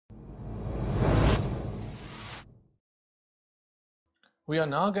We are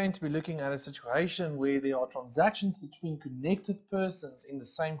now going to be looking at a situation where there are transactions between connected persons in the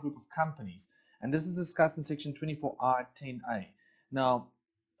same group of companies. And this is discussed in section 24I 10A. Now,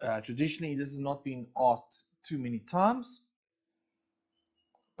 traditionally, this has not been asked too many times,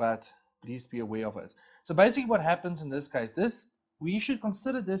 but please be aware of it. So basically what happens in this case, we should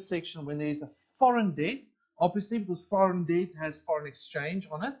consider this section when there is a foreign debt, obviously because foreign debt has foreign exchange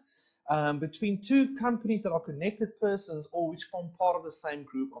on it, between two companies that are connected persons or which form part of the same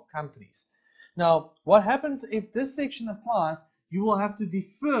group of companies. Now, what happens if this section applies, you will have to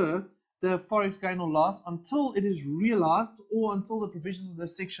defer the forex gain or loss until it is realized or until the provisions of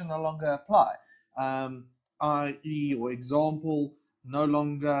this section no longer apply, i.e. or example, no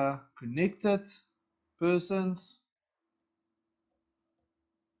longer connected persons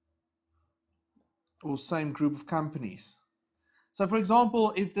or same group of companies. So for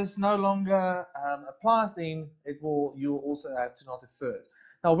example, if this no longer applies, then you will also have to not defer it.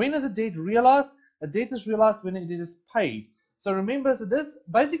 Now, when is a debt realized? A debt is realized when it is paid. So remember, so this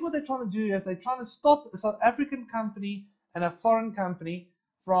basically what they're trying to do is they're trying to stop a South African company and a foreign company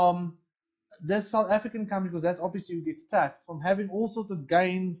from this South African company, because that's obviously who gets taxed, from having all sorts of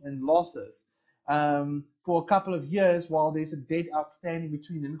gains and losses for a couple of years while there's a debt outstanding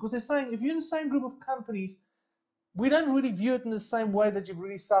between them. Because they're saying if you're in the same group of companies, we don't really view it in the same way that you've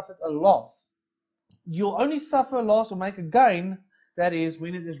really suffered a loss. You'll only suffer a loss or make a gain, that is,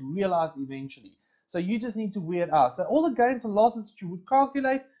 when it is realized eventually. So you just need to weigh it out. So all the gains and losses that you would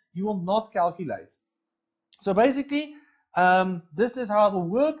calculate, you will not calculate. So basically, this is how it will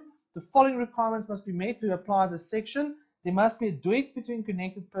work. The following requirements must be met to apply this section. There must be a debt between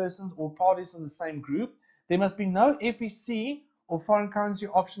connected persons or parties in the same group. There must be no FEC or foreign currency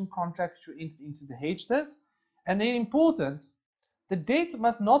option contract which were entered into to hedge this. And then important, the debt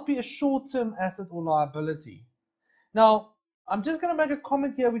must not be a short-term asset or liability. Now, I'm just going to make a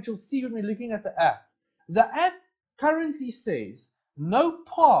comment here which you'll see when we're looking at the Act. The Act currently says no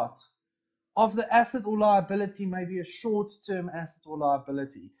part of the asset or liability may be a short-term asset or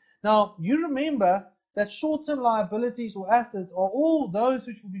liability. Now, you remember that short-term liabilities or assets are all those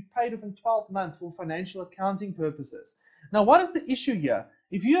which will be paid within 12 months for financial accounting purposes. Now, what is the issue here?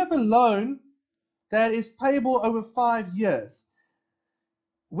 If you have a loan that is payable over 5 years,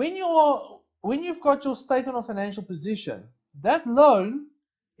 when you've got your statement of financial position, that loan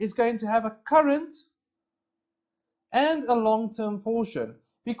is going to have a current and a long-term portion,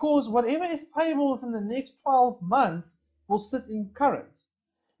 because whatever is payable within the next 12 months will sit in current.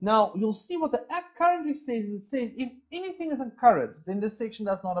 Now, you'll see what the Act currently says is it says if anything is in current, then this section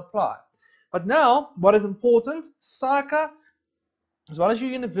does not apply. But now, what is important, SAICA as well as your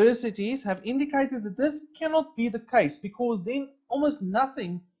universities have indicated that this cannot be the case, because then almost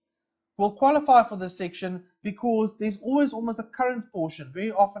nothing will qualify for this section, because there's always almost a current portion,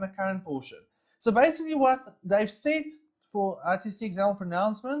 very often a current portion. So basically what they've said for RTC example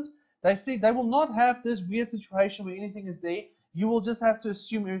pronouncements, they said they will not have this weird situation where anything is there. You will just have to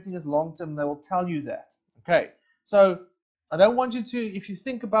assume everything is long-term. They will tell you that. Okay, so I don't want you to, if you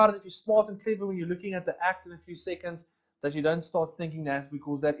think about it, if you're smart and clever when you're looking at the Act in a few seconds, that you don't start thinking that,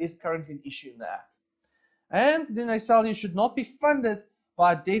 because that is currently an issue in the Act. And then they tell you should not be funded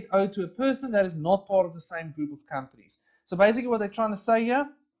by a debt owed to a person that is not part of the same group of companies. So basically what they're trying to say here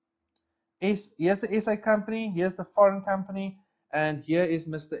is, here's the SA company, here's the foreign company, and here is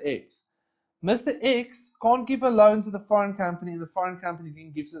Mr. X. Mr. X can't give a loan to the foreign company, and the foreign company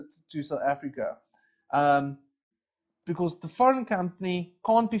then gives it to South Africa. Because the foreign company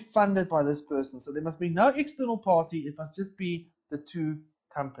can't be funded by this person. So there must be no external party. It must just be the two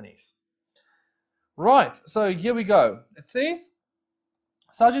companies. Right, so here we go. It says,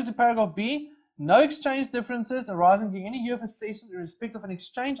 subject to paragraph B, no exchange differences arising from any year of assessment in respect of an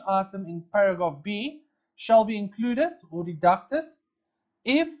exchange item in paragraph B shall be included or deducted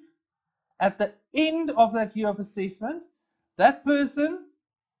if at the end of that year of assessment, that person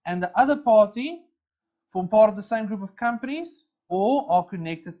and the other party form part of the same group of companies or are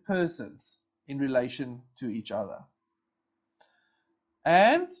connected persons in relation to each other.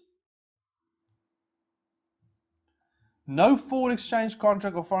 And no forward exchange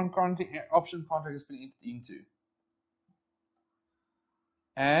contract or foreign currency option contract has been entered into.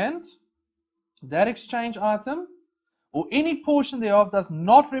 And that exchange item or any portion thereof does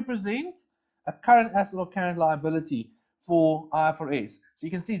not represent a current asset or current liability for IFRS. So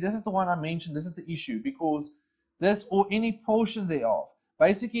you can see this is the one I mentioned. This is the issue, because this or any portion thereof.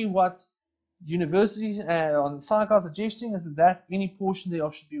 Basically what universities on SAICA are suggesting is that any portion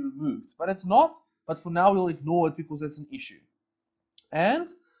thereof should be removed. But it's not. But for now we'll ignore it because it's an issue. And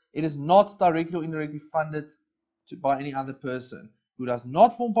it is not directly or indirectly funded by any other person, who does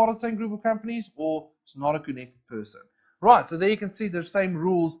not form part of the same group of companies, or is not a connected person. Right, so there you can see the same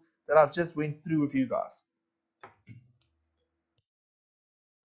rules that I've just went through with you guys.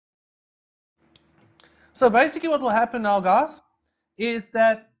 So basically what will happen now, guys, is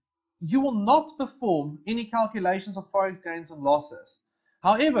that you will not perform any calculations of forex gains and losses.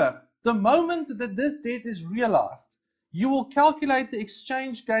 However, the moment that this debt is realized, you will calculate the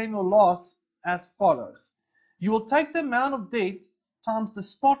exchange gain or loss as follows. You will take the amount of debt times the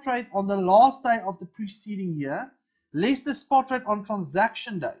spot rate on the last day of the preceding year, less the spot rate on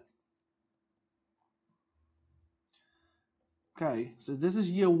transaction date. Okay, so this is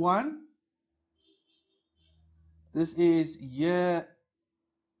year 1. This is year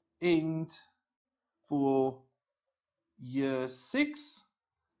end for year 6,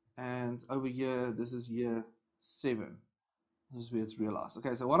 and over here this is year 7. This is where it's realized.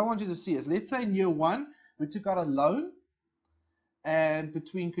 Okay, so what I want you to see is, let's say in year 1 we took out a loan and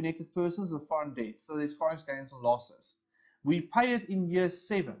between connected persons of foreign debt, so there's forex gains and losses. We pay it in year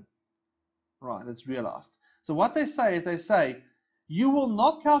 7. Right, it's realized. So what they say is, they say you will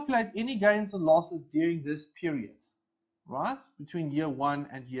not calculate any gains and losses during this period, right, between year 1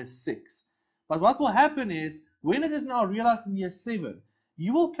 and year 6. But what will happen is, when it is now realized in year 7,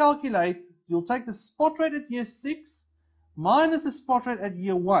 you will calculate, you'll take the spot rate at year 6 minus the spot rate at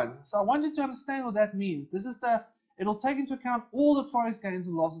year 1. So I want you to understand what that means. This is it'll take into account all the forex gains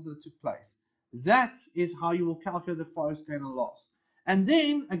and losses that took place. That is how you will calculate the forex gain and loss. And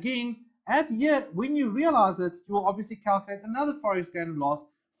then again, when you realize it, you will obviously calculate another forex gain and loss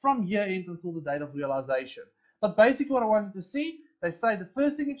from year end until the date of realization. But basically what I want you to see, they say the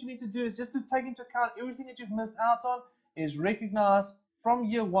first thing that you need to do is just to take into account everything that you've missed out on, is recognize from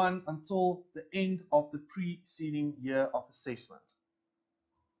year 1 until the end of the preceding year of assessment.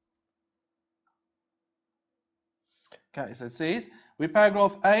 Okay, so it says, where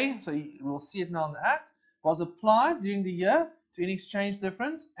paragraph A, so we'll see it now in the Act, was applied during the year to any exchange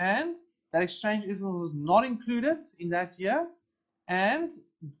difference, and that exchange difference was not included in that year, and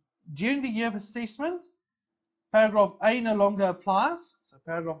during the year of assessment, paragraph A no longer applies. So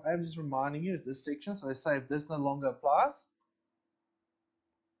paragraph A, I'm just reminding you, is this section. So they say if this no longer applies,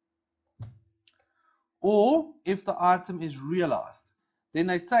 or if the item is realized, then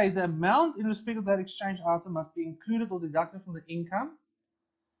they say the amount in respect of that exchange item must be included or deducted from the income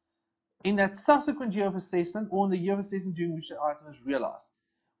in that subsequent year of assessment, or in the year of assessment during which the item is realized,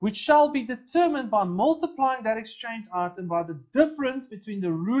 which shall be determined by multiplying that exchange item by the difference between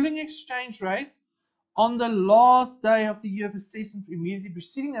the ruling exchange rate on the last day of the year of assessment immediately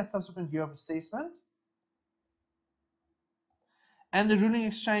preceding that subsequent year of assessment, and the ruling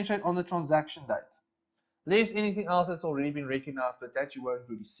exchange rate on the transaction date. There's anything else that's already been recognized, but that you won't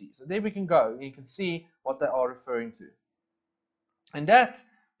really see. So there we can go, and you can see what they are referring to. And that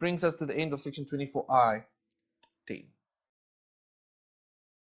brings us to the end of section 24I-10.